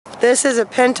This is a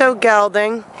Pinto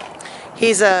gelding.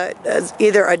 He's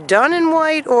either a dun in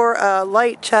white or a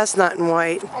light chestnut in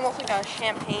white. Almost like a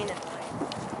champagne in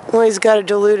white. Well, he's got a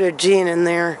diluted gene in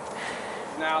there.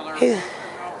 Now they're moving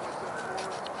out with the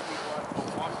horse. He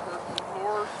was a one-person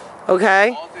horse. Okay.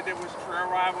 All they did was trail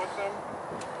ride with him,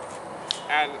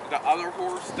 and the other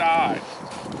horse died.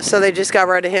 So they just got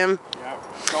rid of him? Yep.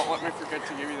 Don't let me forget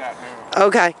to give you that news.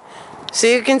 Okay. So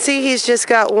you can see he's just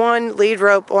got one lead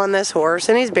rope on this horse,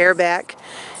 and he's bareback.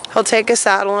 He'll take a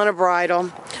saddle and a bridle.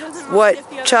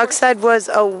 What Chuck said was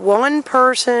a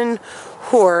one-person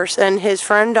horse, and his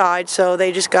friend died, so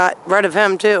they just got rid of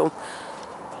him too.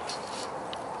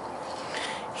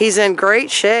 He's in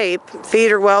great shape.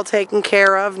 Feet are well taken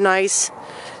care of. Nice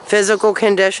physical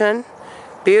condition.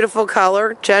 Beautiful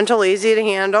color. Gentle, easy to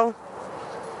handle.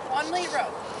 One lead rope.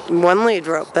 One lead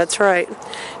rope, that's right.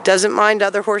 Doesn't mind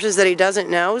other horses that he doesn't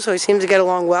know, so he seems to get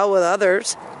along well with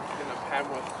others. In a pen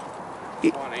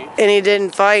with 20. And he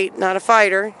didn't fight, not a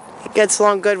fighter. He gets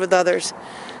along good with others.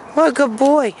 What a good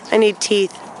boy. I need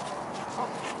teeth.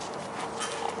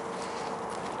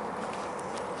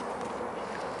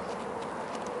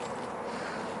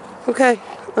 Okay,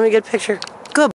 let me get a picture.